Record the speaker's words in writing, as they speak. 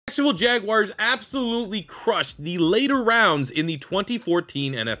Jacksonville Jaguars absolutely crushed the later rounds in the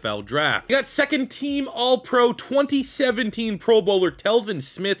 2014 NFL Draft. We got second-team All-Pro 2017 Pro Bowler Telvin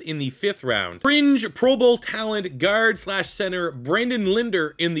Smith in the 5th round. Fringe Pro Bowl talent guard/center Brandon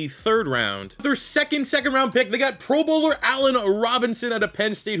Linder in the 3rd round. Their second-round pick, they got Pro Bowler Allen Robinson out of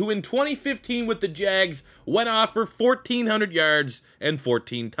Penn State, who in 2015 with the Jags went off for 1,400 yards and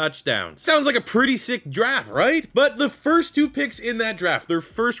 14 touchdowns. Sounds like a pretty sick draft, right? But the first 2 picks in that draft, their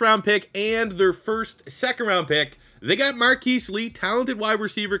first-round pick and their second-round pick, they got Marqise Lee, talented wide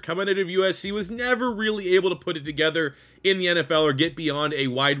receiver coming out of USC, was never really able to put it together in the NFL or get beyond a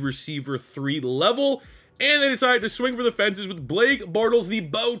wide receiver 3 level. And they decided to swing for the fences with Blake Bortles, the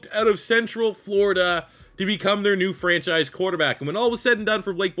boat out of Central Florida, to become their new franchise quarterback. And when all was said and done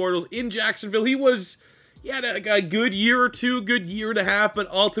for Blake Bortles in Jacksonville, he had a good year or two, good year and a half, but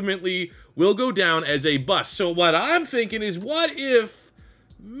ultimately will go down as a bust. So what I'm thinking is, what if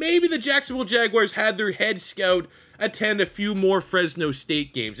maybe the Jacksonville Jaguars had their head scout attend a few more Fresno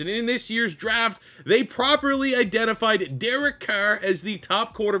State games? And in this year's draft, they properly identified Derek Carr as the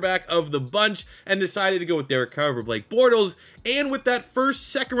top quarterback of the bunch and decided to go with Derek Carr over Blake Bortles. And with that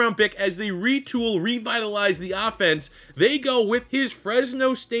second-round pick, as they retool, revitalize the offense, they go with his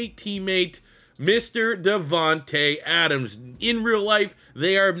Fresno State teammate, Mr. Davante Adams. In real life,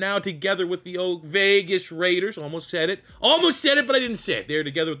 they are now together with the Vegas Raiders. Almost said it, but I didn't say it. They're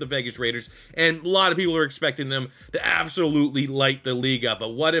together with the Vegas Raiders, and a lot of people are expecting them to absolutely light the league up. But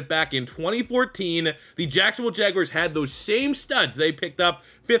what if back in 2014, the Jacksonville Jaguars had those same studs they picked up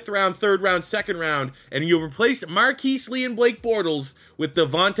 5th round, 3rd round, 2nd round, and you replaced Marqise Lee and Blake Bortles with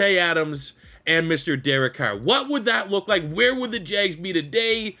Davante Adams and Mr. Derek Carr? What would that look like? Where would the Jags be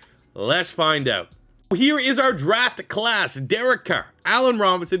today? Let's find out. Here is our draft class. Derek Carr, Allen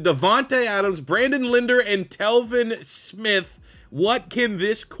Robinson, Davante Adams, Brandon Linder, and Telvin Smith. What can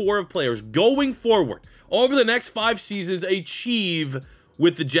this core of players going forward over the next 5 seasons achieve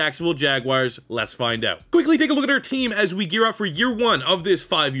with the Jacksonville Jaguars? Let's find out. Quickly take a look at our team as we gear up for year 1 of this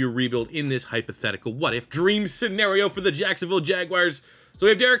 5-year rebuild in this hypothetical what-if dream scenario for the Jacksonville Jaguars. So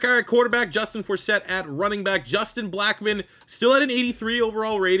we have Derek Carr at quarterback, Justin Forsett at running back, Justin Blackmon still at an 83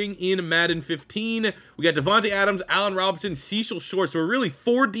 overall rating in Madden 15. We got Davante Adams, Allen Robinson, Cecil Short. So we're really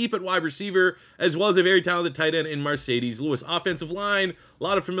 4 deep at wide receiver, as well as a very talented tight end in Marcedes Lewis. Offensive line, a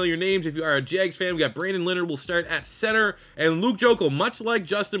lot of familiar names. If you are a Jags fan, we got Brandon Linder will start at center, and Luke Joeckel, much like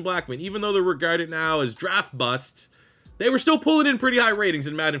Justin Blackmon, even though they're regarded now as draft busts, they were still pulling in pretty high ratings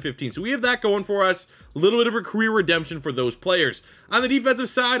in Madden 15. So we have that going for us. A little bit of a career redemption for those players. On the defensive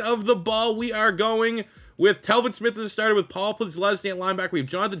side of the ball, we are going with Telvin Smith as a starter, with Paul Plesney at linebacker. We have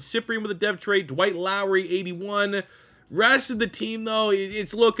Jonathan Cyprien with a dev trade, Dwight Lowry, 81. Rest of the team, though,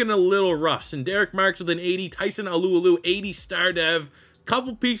 it's looking a little rough. Sinderic Marks with an 80, Tyson Alualu, 80 star dev.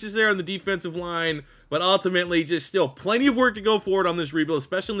 Couple pieces there on the defensive line, but ultimately just still plenty of work to go forward on this rebuild,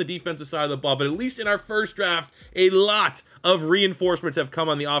 especially on the defensive side of the ball. But at least in our first draft, a lot of reinforcements have come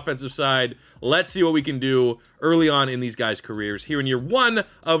on the offensive side. Let's see what we can do early on in these guys' careers here in year 1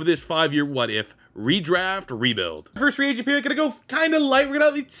 of this 5-year what-if redraft rebuild. First free agent period, gonna go kind of light. We're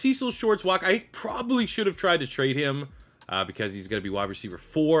gonna let Cecil Shorts walk. I probably should have tried to trade him because he's gonna be wide receiver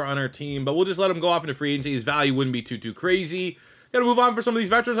 4 on our team, but we'll just let him go off into free agency. His value wouldn't be too crazy. Gotta move on for some of these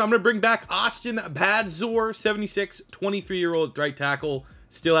veterans. I'm gonna bring back Austin Badzor, 76, 23-year-old right tackle.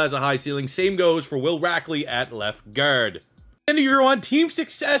 Still has a high ceiling. Same goes for Will Rackley at left guard. End of year 1, team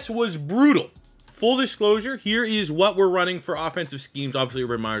success was brutal. Full disclosure, here is what we're running for offensive schemes. Obviously,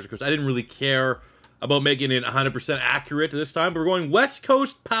 Urban Meyer's coach. I didn't really care about making it 100% accurate this time, but we're going West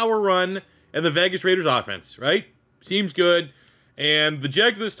Coast power run and the Vegas Raiders offense, right? Seems good. And the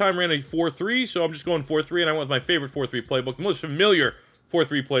Jags this time ran a 4-3, so I'm just going 4-3, and I went with my favorite 4-3 playbook, the most familiar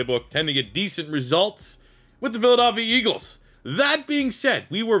 4-3 playbook, tend to get decent results with the Philadelphia Eagles. That being said,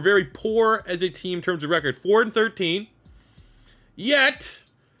 we were very poor as a team in terms of record, 4-13. Yet,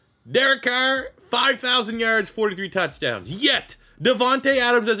 Derek Carr, 5,000 yards, 43 touchdowns. Yet, Davante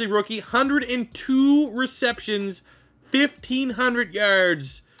Adams as a rookie, 102 receptions, 1,500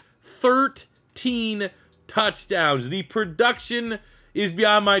 yards, 13 touchdowns. The production is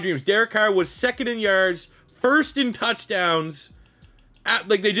beyond my dreams. Derek Carr was 2nd in yards, 1st in touchdowns.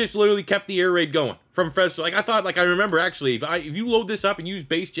 Like, they just literally kept the air raid going from Fresno. Like, I remember actually, if you load this up and use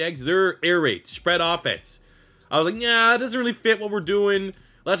base Jags, their air raid, spread offense. I was like, nah, it doesn't really fit what we're doing.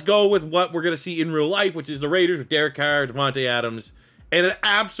 Let's go with what we're going to see in real life, which is the Raiders with Derek Carr, Davante Adams, and it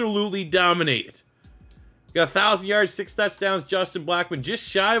absolutely dominated. Got 1,000 yards, 6 touchdowns. Justin Blackmon just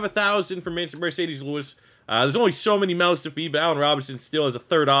shy of 1,000 for Marcedes Lewis. There's only so many mouths to feed, but Allen Robinson still has a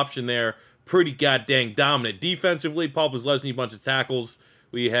 3rd option there. Pretty goddamn dominant. Defensively, Paul Plesney, a bunch of tackles.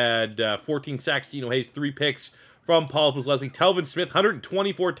 We had 14 sacks, Geno Hayes, 3 picks from Paul Leslie. Telvin Smith,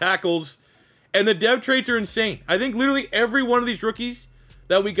 124 tackles. And the dev traits are insane. I think literally every one of these rookies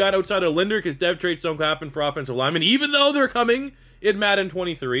that we got outside of Linder, because dev traits don't happen for offensive linemen, even though they're coming in Madden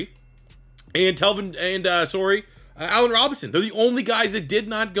 23. And Allen Robinson. They're the only guys that did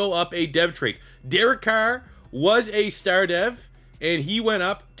not go up a dev trait. Derek Carr was a star dev, and he went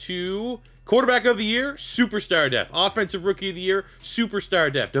up to quarterback of the year, superstar dev. Offensive rookie of the year,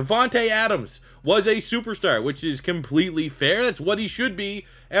 superstar dev. Davante Adams was a superstar, which is completely fair. That's what he should be.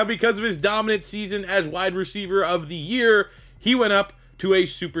 And because of his dominant season as wide receiver of the year, he went up to a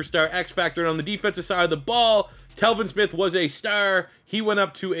superstar X Factor. And on the defensive side of the ball, Telvin Smith was a star. He went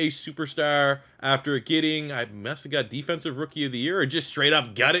up to a superstar after getting, I must have got defensive rookie of the year, or just straight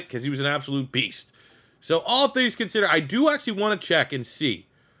up got it because he was an absolute beast. So all things considered, I do actually want to check and see,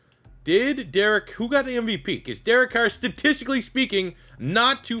 who got the MVP? Because Derek Carr, statistically speaking,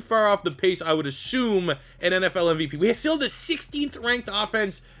 not too far off the pace, I would assume, an NFL MVP. We still the 16th ranked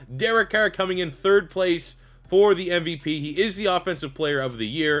offense. Derek Carr coming in 3rd place for the MVP. He is the offensive player of the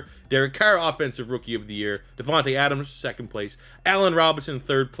year. Derek Carr, offensive rookie of the year. Davante Adams, 2nd place. Allen Robinson,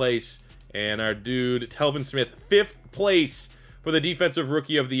 3rd place. And our dude, Telvin Smith, 5th place for the defensive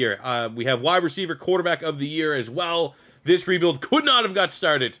rookie of the year. We have wide receiver, quarterback of the year as well. This rebuild could not have got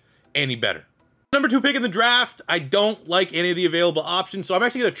started any better. Number 2 pick in the draft, I don't like any of the available options, so I'm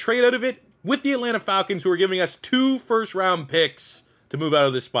actually going to trade out of it with the Atlanta Falcons, who are giving us 2 first-round picks to move out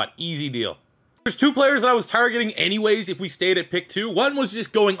of this spot. Easy deal. There's 2 players that I was targeting anyways if we stayed at pick 2. One was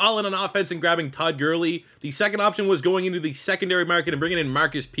just going all in on offense and grabbing Todd Gurley. The second option was going into the secondary market and bringing in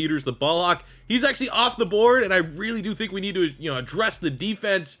Marcus Peters, the ball hawk. He's actually off the board, and I really do think we need to, address the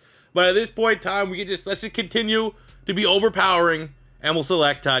defense. But at this point in time, let's just continue to be overpowering, and we'll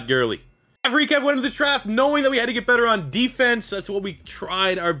select Todd Gurley. Recap went into this draft knowing that we had to get better on defense. That's what we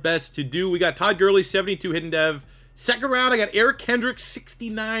tried our best to do. We got Todd Gurley, 72 hidden dev. Second round, I got Eric Kendrick,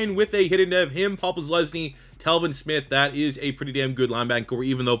 69 with a hidden dev. Him, Paul Leslie, Telvin Smith. That is a pretty damn good linebacker core,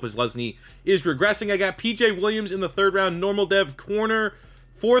 even though Leslie is regressing. I got PJ Williams in the 3rd round, normal dev corner.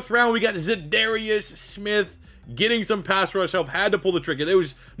 4th round, we got Zadarius Smith getting some pass rush help. Had to pull the trigger. There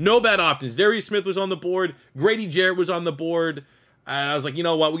was no bad options. Darius Smith was on the board. Grady Jarrett was on the board. And I was like, you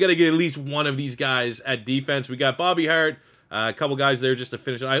know what? We got to get at least one of these guys at defense. We got Bobby Hart, a couple guys there just to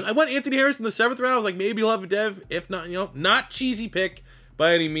finish it. I went Anthony Harris in the 7th round. I was like, maybe he'll have a dev. If not, not cheesy pick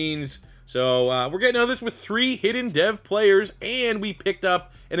by any means. So we're getting out of this with 3 hidden dev players, and we picked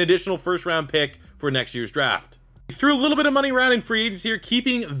up an additional first-round pick for next year's draft. We threw a little bit of money around in free agents here,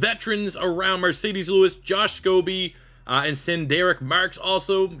 keeping veterans around Mercedes Lewis, Josh Scobie, and send Derek Marks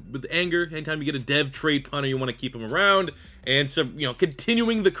also with anger. Anytime you get a dev trade punter, you want to keep him around. And so,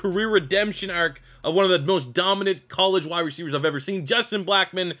 continuing the career redemption arc of one of the most dominant college wide receivers I've ever seen, Justin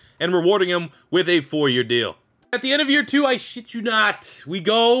Blackmon, and rewarding him with a 4-year deal. At the end of year 2, I shit you not, we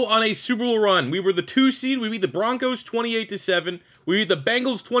go on a Super Bowl run. We were the 2 seed. We beat the Broncos 28-7. We beat the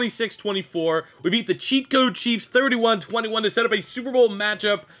Bengals 26-24. We beat the cheat code Chiefs 31-21 to set up a Super Bowl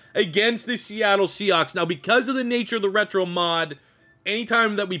matchup against the Seattle Seahawks. Now, because of the nature of the retro mod,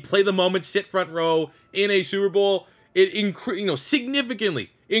 anytime that we play the moment, sit front row in a Super Bowl, it significantly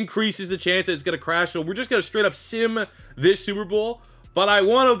increases the chance that it's going to crash. So we're just going to straight up sim this Super Bowl. But I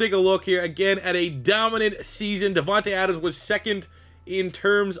want to take a look here again at a dominant season. Davante Adams was 2nd in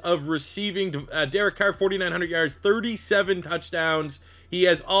terms of receiving. Derek Carr, 4,900 yards, 37 touchdowns. He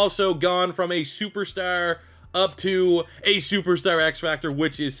has also gone from a superstar up to a superstar X Factor,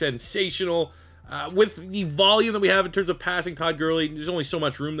 which is sensational. With the volume that we have in terms of passing Todd Gurley, there's only so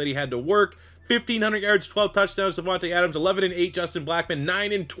much room that he had to work. 1,500 yards, 12 touchdowns, Davante Adams, 11-8, Justin Blackmon,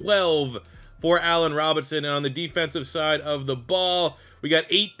 9-12 for Allen Robinson. And on the defensive side of the ball, we got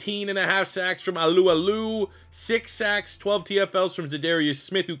 18.5 sacks from Alu, 6 sacks, 12 TFLs from Zadarius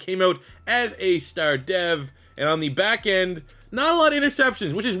Smith, who came out as a star dev. And on the back end, not a lot of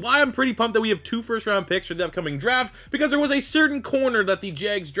interceptions, which is why I'm pretty pumped that we have 2 first-round picks for the upcoming draft, because there was a certain corner that the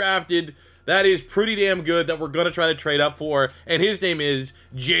Jags drafted that is pretty damn good that we're going to try to trade up for, and his name is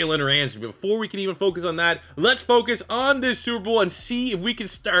Jalen Ramsey. Before we can even focus on that, let's focus on this Super Bowl and see if we can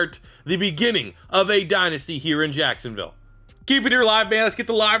start the beginning of a dynasty here in Jacksonville. Keep it here live, man. Let's get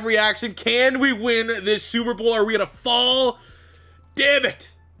the live reaction. Can we win this Super Bowl? Are we going to fall? Damn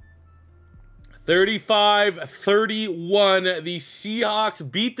it. 35-31. The Seahawks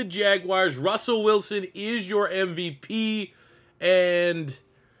beat the Jaguars. Russell Wilson is your MVP. And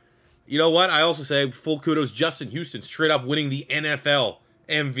you know what? I also say full kudos, Justin Houston straight up winning the NFL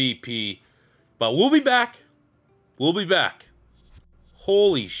MVP. But we'll be back. We'll be back.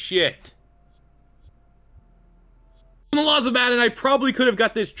 Holy shit. In the laws of Madden, I probably could have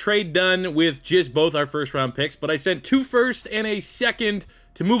got this trade done with just both our first round picks, but I sent 2 firsts and a second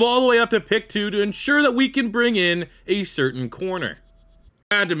to move all the way up to pick 2 to ensure that we can bring in a certain corner.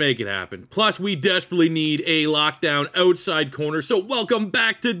 Had to make it happen. Plus, we desperately need a lockdown outside corner, so welcome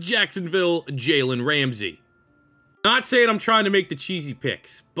back to Jacksonville, Jalen Ramsey. Not saying I'm trying to make the cheesy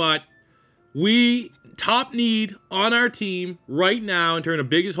picks, but we top need on our team right now in terms of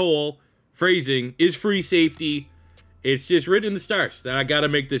biggest hole, phrasing, is free safety. It's just written in the stars that I got to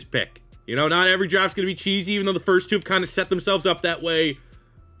make this pick. You know, not every draft's going to be cheesy, even though the first 2 have kind of set themselves up that way.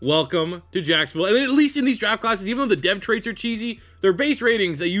 Welcome to Jacksonville. And at least in these draft classes, even though the dev traits are cheesy, their base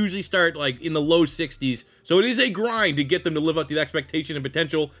ratings, they usually start like in the low 60s. So it is a grind to get them to live up to the expectation and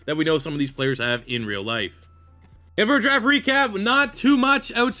potential that we know some of these players have in real life. And for a draft recap, not too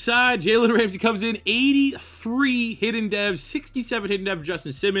much outside. Jalen Ramsey comes in, 83 hidden devs, 67 hidden dev for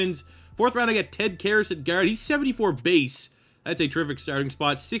Justin Simmons. 4th round, I got Ted Karras at guard. He's 74 base. That's a terrific starting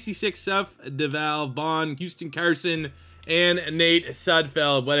spot. 66 Seth, DeVal, Vaughn, Houston Carson, and Nate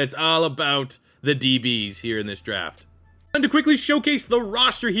Sudfeld. But it's all about the DBs here in this draft. And to quickly showcase the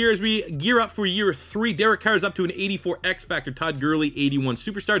roster here as we gear up for year 3, Derek Carr is up to an 84 X Factor, Todd Gurley 81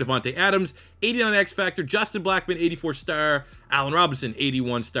 Superstar, Davante Adams 89 X Factor, Justin Blackmon 84 Star, Allen Robinson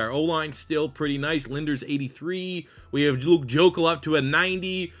 81 Star. O-line still pretty nice, Linder's 83. We have Luke Jokel up to a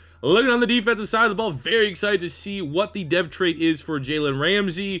 90. Looking on the defensive side of the ball, very excited to see what the dev trait is for Jalen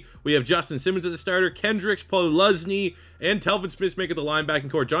Ramsey. We have Justin Simmons as a starter, Kendricks, Paul Lusney, and Telvin Smith making the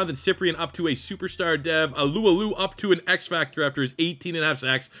linebacking core. Jonathan Cyprien up to a superstar dev. Alu up to an X Factor after his 18.5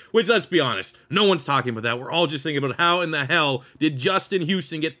 sacks, which, let's be honest, no one's talking about that. We're all just thinking about how in the hell did Justin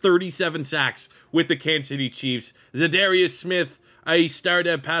Houston get 37 sacks with the Kansas City Chiefs. Zadarius Smith, a star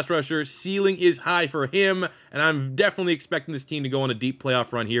dev pass rusher. Ceiling is high for him, and I'm definitely expecting this team to go on a deep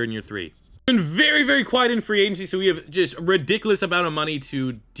playoff run here in year 3. Been very, very quiet in free agency, so we have just a ridiculous amount of money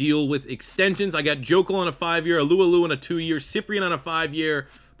to deal with extensions. I got Jokel on a 5-year, Alu on a 2-year, Cyprien on a 5-year.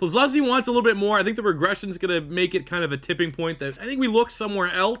 Plus, Leslie wants a little bit more. I think the regression is going to make it kind of a tipping point that I think we look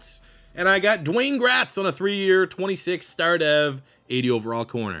somewhere else. And I got Dwayne Gratz on a 3-year, 26 star dev, 80 overall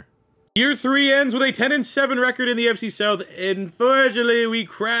corner. Year 3 ends with a 10-7 record in the AFC South. Unfortunately, we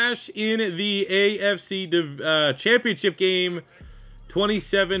crash in the AFC Championship game,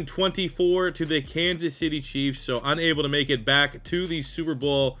 27-24 to the Kansas City Chiefs, so unable to make it back to the Super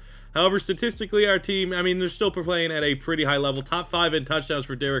Bowl. However, statistically, our team, I mean, they're still playing at a pretty high level. Top 5 in touchdowns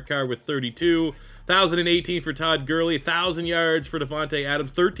for Derek Carr with 32. 1,018 for Todd Gurley. 1,000 yards for Davante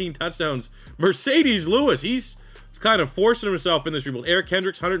Adams. 13 touchdowns. Mercedes Lewis, he's kind of forcing himself in this rebuild. Eric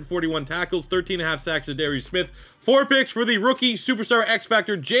Kendricks, 141 tackles, 13.5 sacks to Darius Smith. 4 picks for the rookie superstar X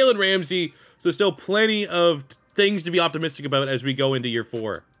Factor, Jalen Ramsey. So still plenty of things to be optimistic about as we go into year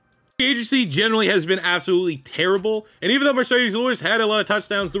 4. The agency generally has been absolutely terrible, and even though Mercedes Lewis had a lot of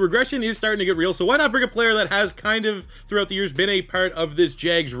touchdowns, the regression is starting to get real, so why not bring a player that has kind of, throughout the years, been a part of this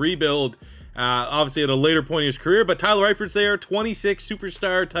Jags rebuild, obviously at a later point in his career, but Tyler Eifert's there, 26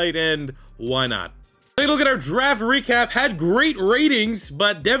 superstar tight end, why not? Take a look at our draft recap. Had great ratings,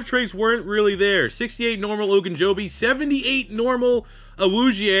 but dev traits weren't really there. 68 normal Ogunjobi, 78 normal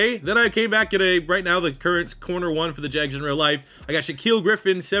Awuzie. Then I came back at right now, the current corner 1 for the Jags in real life. I got Shaquille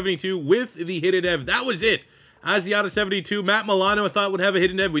Griffin, 72 with the hidden dev. That was it. Asiata, 72. Matt Milano, I thought would have a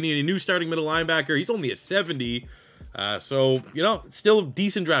hidden dev. We need a new starting middle linebacker. He's only a 70. So, you know, still a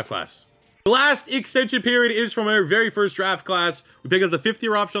decent draft class. The last extension period is from our very first draft class. We picked up the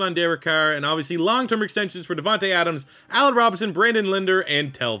 5th-year option on Derek Carr, and obviously long-term extensions for Davante Adams, Allen Robinson, Brandon Linder,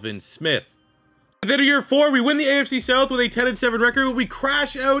 and Telvin Smith. And then in year 4, we win the AFC South with a 10-7 record, but we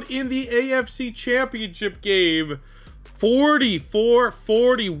crash out in the AFC Championship game,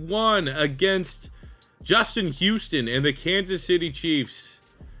 44-41 against Justin Houston and the Kansas City Chiefs.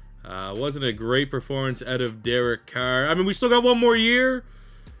 Wasn't a great performance out of Derek Carr. I mean, we still got one more year.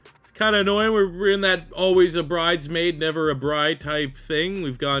 Kind of annoying. We're in that always a bridesmaid, never a bride type thing.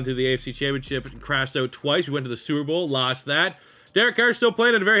 We've gone to the AFC Championship and crashed out twice. We went to the Super Bowl, lost that. Derek Carr still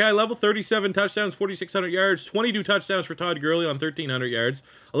playing at a very high level. 37 touchdowns, 4,600 yards. 22 touchdowns for Todd Gurley on 1,300 yards.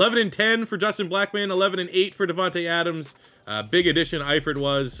 11-10 for Justin Blackmon. 11-8 for Davante Adams. Big addition Eifert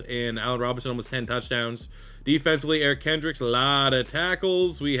was, and Allen Robinson almost 10 touchdowns. Defensively, Eric Kendricks, a lot of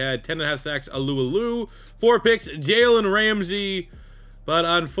tackles. We had 10.5 sacks, Alu. 4 picks, Jalen Ramsey. But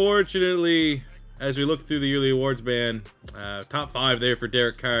unfortunately, as we look through the yearly awards band, top 5 there for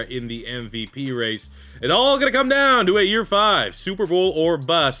Derek Carr in the MVP race. It's all going to come down to a year 5 Super Bowl or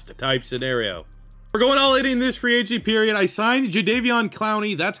bust type scenario. We're going all in this free agency period. I signed Jadeveon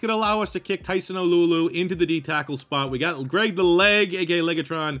Clowney. That's going to allow us to kick Tyson Olulu into the D-tackle spot. We got Greg the Leg, aka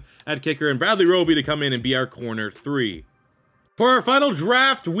Legatron, at kicker, and Bradley Roby to come in and be our corner 3. For our final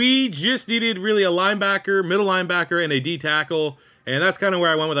draft, we just needed really a linebacker, middle linebacker, and a D-tackle, and that's kind of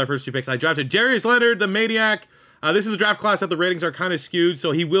where I went with our first 2 picks. I drafted Darius Leonard, the Maniac. This is the draft class that the ratings are kind of skewed,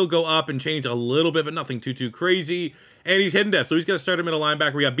 so he will go up and change a little bit, but nothing too crazy. And he's hidden depth, so he's going to start a middle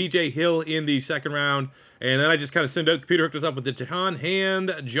linebacker. We got B.J. Hill in the 2nd round, and then I just kind of sent out, computer hooked us up with the Jahan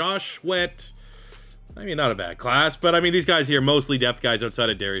Hand, Josh Sweat. I mean, not a bad class, but I mean, these guys here, mostly depth guys outside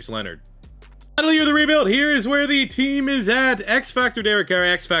of Darius Leonard. Final year of the rebuild. Here is where the team is at. X Factor Derek Carr,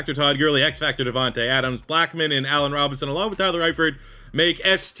 X Factor Todd Gurley, X Factor Davante Adams, Blackman, and Allen Robinson, along with Tyler Eifert, make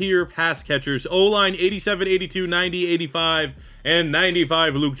S-tier pass catchers. O-line 87, 82, 90, 85, and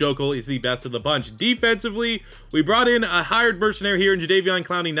 95. Luke Jokel is the best of the bunch. Defensively, we brought in a hired mercenary here in Jadeveon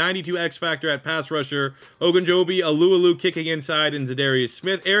Clowney, 92 X Factor at pass rusher. Ogunjobi, Alualu kicking inside, and Zadarius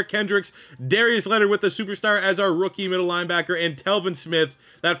Smith. Eric Kendricks, Darius Leonard with the superstar as our rookie middle linebacker, and Telvin Smith,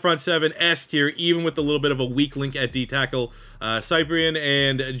 that front 7, S-tier, even with a little bit of a weak link at D-tackle. Cyprian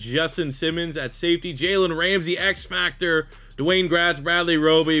and Justin Simmons at safety. Jalen Ramsey, X Factor. Dwayne Gratz, Bradley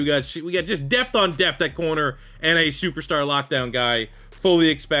Roby. We got just depth on depth at corner and a superstar lockdown guy. Fully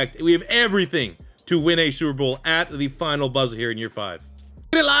expect we have everything to win a Super Bowl at the final buzzer here in year 5.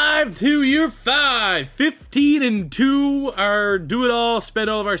 Get it live to year 5. 15-2. Our do it all, spend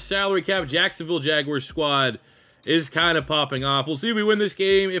all of our salary cap Jacksonville Jaguars squad is kind of popping off. We'll see if we win this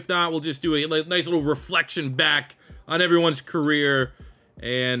game. If not, we'll just do a nice little reflection back on everyone's career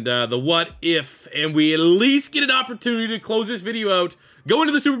and the what if, and we at least get an opportunity to close this video out, go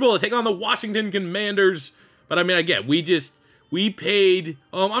into the Super Bowl and take on the Washington Commanders. But I mean, again, we paid,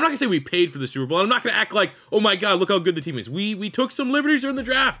 I'm not gonna say we paid for the Super Bowl. I'm not gonna act like, oh my God, look how good the team is. We took some liberties during the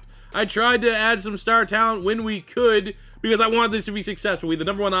draft. I tried to add some star talent when we could because I wanted this to be successful. We had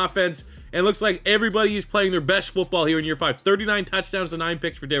the #1 offense, and it looks like everybody is playing their best football here in year 5. 39 touchdowns to 9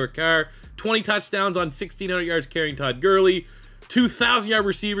 picks for Derek Carr, 20 touchdowns on 1,600 yards carrying Todd Gurley, 2,000-yard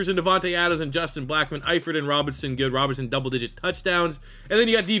receivers in Davante Adams and Justin Blackman, Eifert and Robinson good. Robinson double-digit touchdowns. And then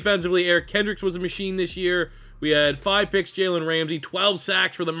you got defensively, Eric Kendricks was a machine this year. We had 5 picks, Jalen Ramsey, 12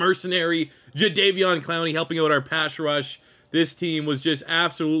 sacks for the mercenary Jadeveon Clowney helping out our pass rush. This team was just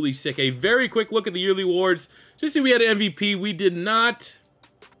absolutely sick. A very quick look at the yearly awards. Just see we had an MVP. We did not.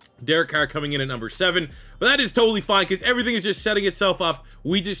 Derek Carr coming in at number 7. But that is totally fine because everything is just setting itself up.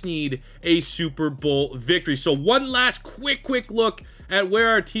 We just need a Super Bowl victory. So one last quick look at where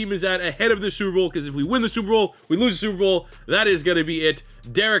our team is at ahead of the Super Bowl, because if we win the Super Bowl, we lose the Super Bowl, that is going to be it.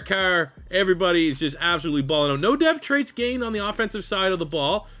 Derek Carr, everybody is just absolutely balling out. No depth traits gained on the offensive side of the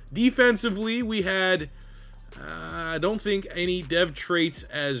ball. Defensively, we had, I don't think any dev traits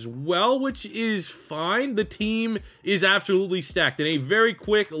as well, which is fine. The team is absolutely stacked. And a very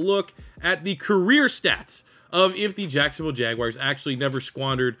quick look at the career stats of if the Jacksonville Jaguars actually never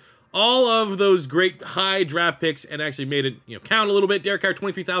squandered all of those great high draft picks and actually made it, count a little bit. Derek Carr,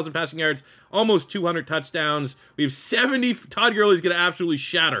 23,000 passing yards, almost 200 touchdowns. We have 70. Todd Gurley is going to absolutely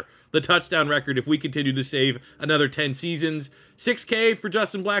shatter the touchdown record if we continue to save another 10 seasons. 6K for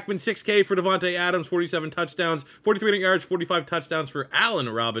Justin Blackman, 6K for Davante Adams, 47 touchdowns, 4,300 yards, 45 touchdowns for Allen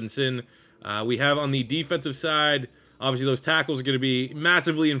Robinson. We have on the defensive side, obviously those tackles are going to be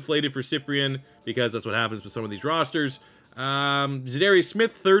massively inflated for Cyprian because that's what happens with some of these rosters. Zadarius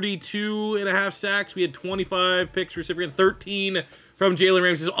Smith, 32.5 sacks. We had 25 picks for Cyprian, 13 from Jalen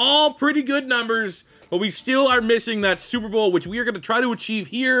Ramsey. All pretty good numbers, but we still are missing that Super Bowl, which we are going to try to achieve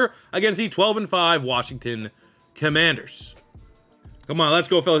here against the 12-5 Washington Commanders. Come on, let's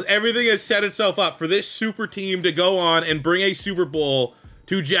go, fellas. Everything has set itself up for this super team to go on and bring a Super Bowl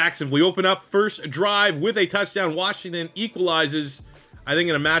to Jackson. We open up first drive with a touchdown. Washington equalizes, I think,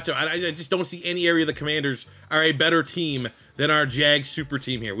 in a matchup. I just don't see any area the Commanders are a better team than our Jags super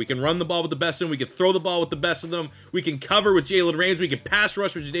team here. We can run the ball with the best of them. We can throw the ball with the best of them. We can cover with Jalen Ramsey. We can pass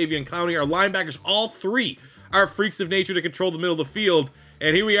rush with Jadeveon Clowney. Our linebackers, all 3 are freaks of nature to control the middle of the field.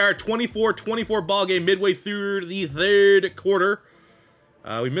 And here we are, 24-24 ball game midway through the 3rd quarter.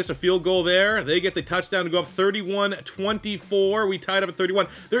 We miss a field goal there. They get the touchdown to go up 31-24. We tied up at 31.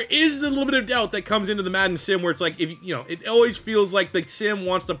 There is a little bit of doubt that comes into the Madden sim where it's like, if it always feels like the sim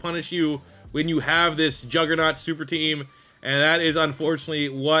wants to punish you when you have this juggernaut super team. And that is unfortunately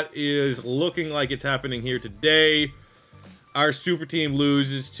what is looking like it's happening here today. Our super team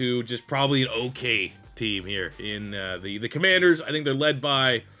loses to just probably an okay team here in the Commanders. I think they're led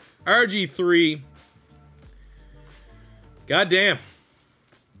by RG3. Goddamn.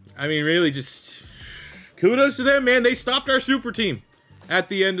 I mean, really, just kudos to them, man. They stopped our super team. at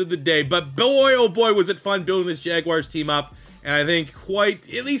the end of the day. But boy, oh boy, was it fun building this Jaguars team up. And I think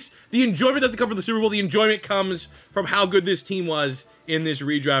at least the enjoyment doesn't come from the Super Bowl. The enjoyment comes from how good this team was in this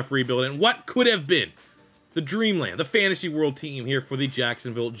redraft rebuild and what could have been the Dreamland, the fantasy world team here for the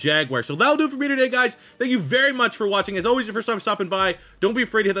Jacksonville Jaguars. So that'll do it for me today, guys. Thank you very much for watching. As always, your first time stopping by, don't be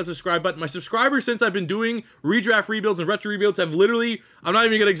afraid to hit that subscribe button. My subscribers, since I've been doing redraft rebuilds and retro rebuilds, have literally, I'm not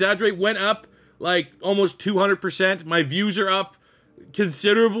even going to exaggerate, went up like almost 200%. My views are up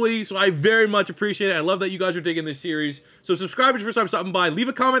considerably, so I very much appreciate it. I love that you guys are digging this series. So subscribe if it's your first time stopping by. Leave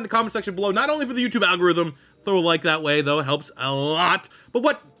a comment in the comment section below, not only for the YouTube algorithm, throw a like that way, though, it helps a lot, but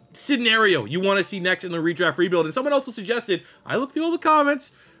what scenario you want to see next in the redraft rebuild. And someone also suggested, I looked through all the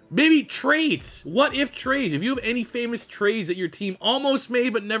comments, maybe trades. What if trades? If you have any famous trades that your team almost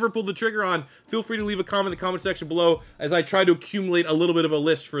made but never pulled the trigger on, feel free to leave a comment in the comment section below as I try to accumulate a little bit of a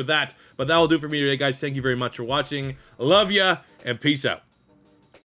list for that. But that'll do it for me today, guys. Thank you very much for watching. Love ya, and peace out.